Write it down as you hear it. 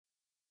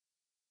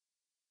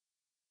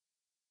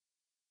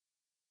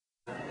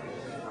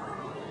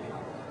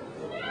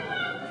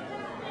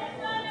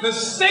The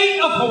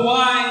state of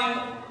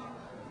Hawaii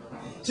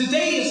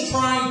today is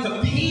trying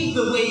to pave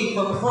the way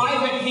for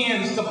private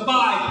hands to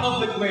buy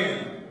public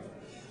land,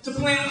 to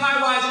plant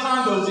high-rise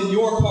condos in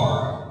your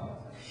park,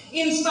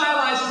 in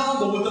stylized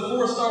combo with the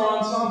 4-star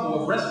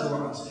ensemble of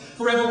restaurants,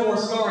 forevermore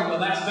scarring the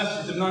last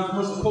vestige of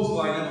non-commercial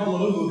coastline in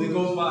Honolulu that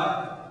goes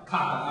by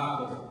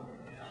Kaka'ako.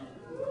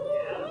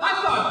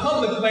 I thought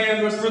public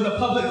land was for the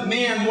public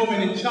man,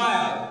 woman, and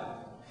child.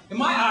 In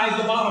my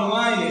eyes, the bottom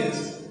line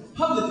is,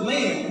 public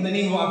land, in the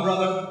name of our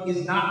brother,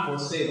 is not for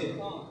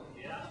sale.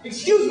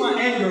 Excuse my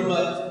anger,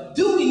 but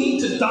do we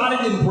need to dot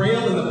it in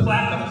braille in the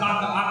plaque of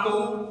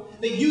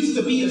Kaka'ako that used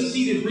to be a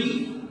seated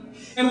reef,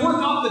 and work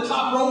off the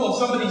top row of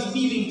somebody's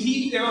thieving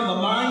teeth down the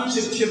line,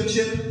 chip, chip,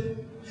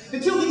 chip,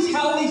 until these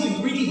howlies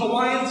and greedy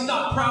Hawaiians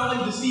stop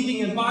prowling,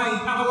 deceiving, and buying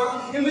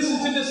power, and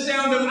listen to the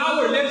sound of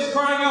our lips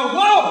crying out,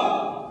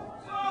 whoa!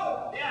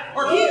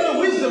 Or heed the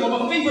wisdom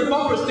of a favorite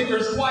bumper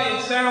sticker's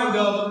quiet sound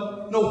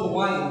of, no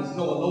Hawaiians,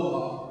 no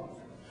Aloha.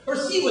 Or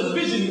see with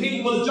vision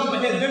capable to jump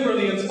ahead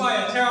liberally and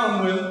spy a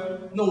town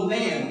with no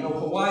land, no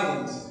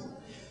Hawaiians.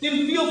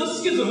 Then feel the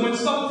schism when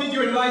some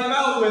figuring life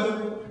out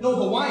with no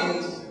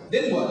Hawaiians,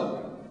 then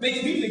what?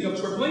 Makes me think of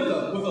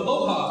Treblinka with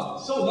Aloha,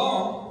 so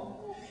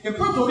long. In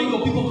Puerto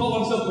Rico, people call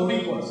themselves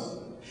Boricuas,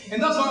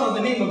 and thus honor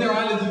the name of their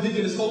island's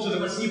indigenous culture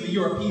that received the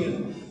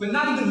European. But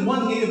not even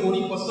one native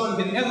Boricua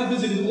son can ever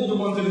visit his older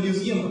ones in a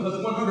museum because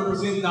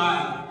 100%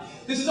 died.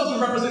 This doesn't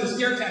represent a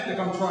scare tactic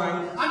I'm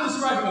trying. I'm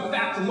describing a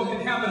fact and what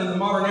can happen in the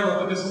modern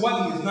era because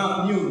Hawaii is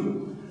not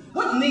immune.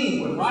 What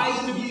name would rise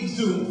to be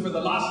exhumed for the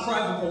lost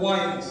tribe of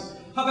Hawaiians?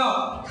 How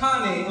about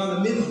Kane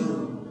on the men's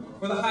room,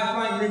 or the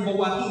high-flying rainbow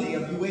wahine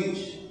of UH?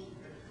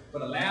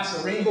 But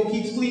alas, a rainbow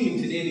keeps gleaming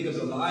today because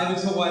alive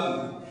is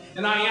Hawaii.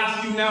 And I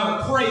ask you now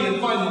to pray and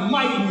find the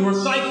might in your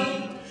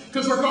psyche.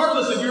 Because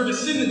regardless of your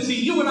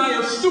descendancy, you and I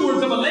are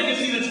stewards of a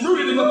legacy that's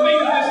rooted in the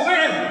faith of this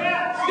land.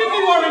 If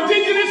you are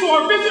indigenous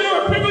or a visitor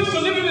or privileged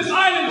to live in this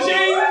island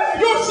chain,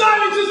 your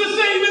silence is the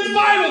same as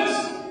violence.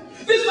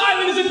 This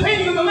island is in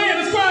pain and the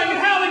land is crying and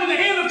howling in the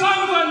hand of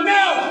time on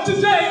now,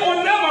 today, or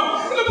never.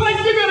 And the place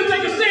we gotta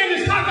take a stand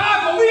is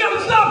Kaka'ako. We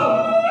gotta stop them.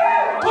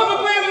 Public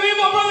land and leave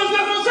our brothers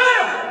not for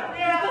sale.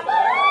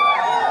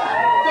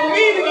 The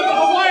meaning of the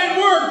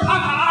Hawaiian word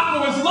Kaka'ako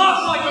is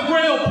lost like the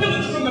grail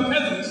pillaged from the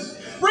peasants,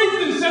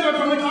 raped and severed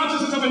from the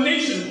consciousness of a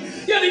nation.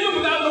 Yet even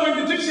without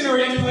knowing the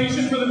dictionary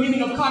explanation for the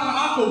meaning of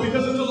Kaka'ako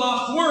because it's a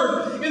lost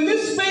word, in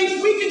this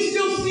space we can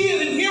still see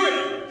it and hear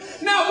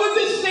it. Now, would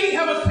this state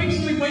have us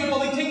patiently wait while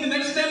they take the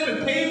next step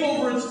and pave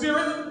over its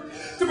spirit?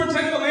 To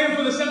protect the land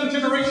for the 7th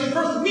generation,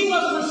 first we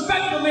must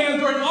respect the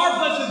land during our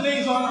blessed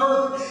days on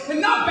earth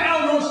and not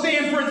bow nor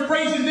stand for its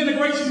brazen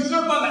denigration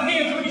served by the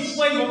hands of each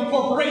slave of a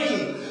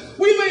corporation.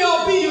 We may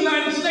all be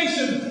United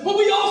Stations, but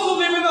we also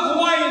live in the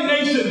Hawaiian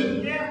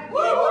nation.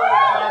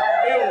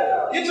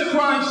 It's a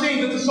crying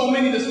shame that to so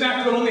many this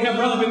fact would only have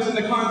relevance in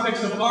the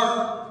context of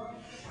art.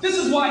 This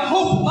is why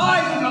hope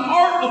lies in the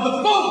art of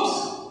the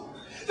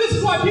folks. This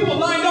is why people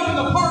lined up in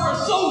the park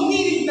are so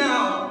needy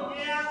now.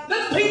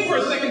 Let's paint for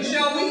a second,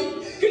 shall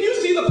we? Can you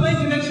see the plain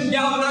connection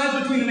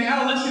galvanized between an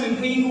adolescent in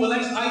pain who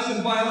elects ice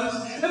and violence,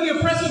 and the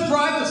oppressive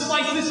drive to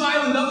slice this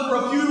island up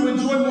for a few to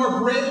enjoy more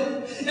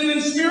bread, and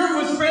then smear it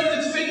with spread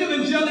that's faker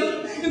than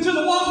jelly, until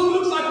the wahoo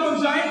looks like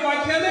one giant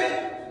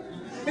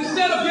waikele?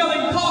 Instead of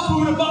yelling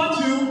papu to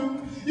batu,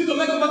 you can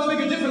make a much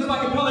bigger difference by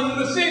compelling them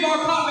to save our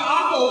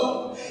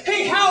Kaka'ako.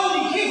 Hey,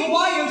 howdy, hey,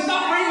 Hawaiian,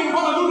 stop raining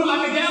Honolulu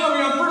like a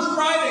gallery on First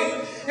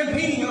Friday and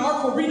painting an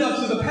artful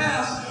redux of the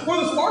past or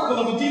the sparkle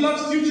of a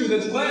deluxe future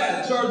that's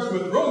glad, charged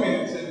with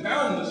romance and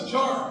boundless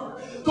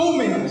charm. Go,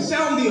 man,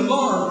 sound the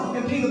alarm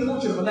and paint a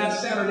portrait of a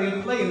last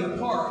Saturday play in the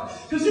park.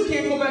 Because you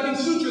can't go back and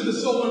suture the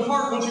soul and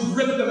heart once you've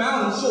ripped them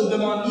out and sold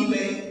them on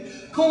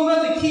eBay.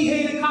 Kona, the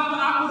Kihei, the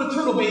Kaka'ako, the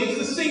turtle bay, it's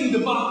the same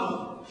debacle.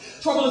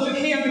 Trouble is at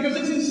hand because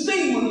it's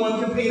insane when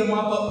one can pay to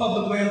mop up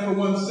public land for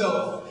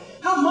oneself.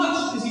 How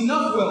much is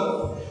enough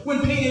wealth?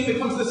 When payday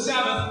becomes the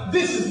Sabbath,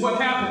 this is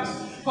what happens.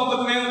 Public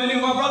land in the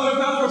name of our brother is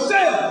not for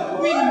sale.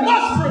 We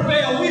must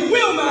prevail. We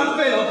will not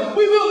fail.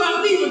 We will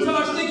not leave until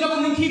our state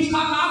government keeps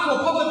Kaka'ako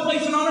a public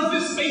place and honors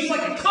this space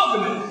like a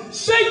covenant,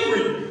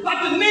 sacred,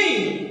 like the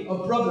name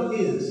of brother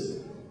is.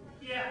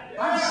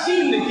 I've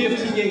seen the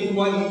gift he gave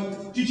Hawaii.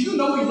 Did you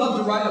know he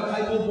loved to ride a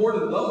pipal board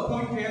and love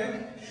Point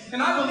Panic?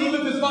 And I believe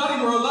if his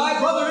body were alive,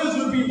 Brother Is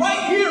would be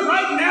right here,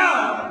 right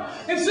now,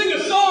 and sing a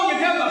song and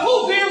have the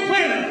whole damn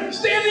planet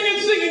standing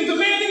and singing,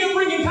 demanding and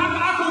bringing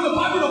Kaka'ako to the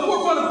popular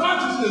forefront of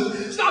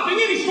consciousness, stopping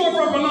any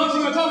storefront from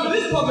launching on top of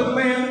this public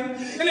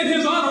land. And in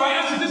his honor, I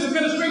ask that this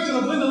administration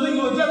of Linda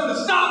legal endeavor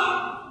to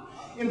stop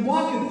and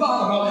walk in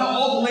thought about how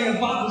all the land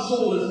bought the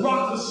soul has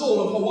rocked the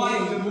soul of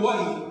Hawaiians in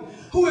Hawaii.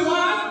 Who am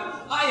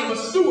I? I am a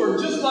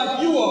steward just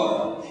like you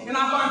are. And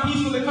I find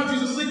peace when the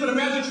country's asleep in a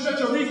magic stretch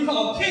of reef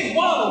called King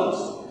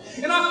Wallows.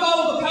 And I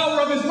follow the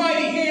power of his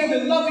mighty hand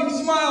and loving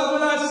smile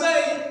when I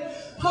say,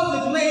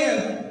 public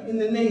land in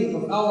the name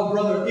of our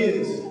brother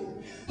is.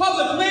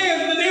 Public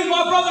land in the name of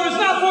our brother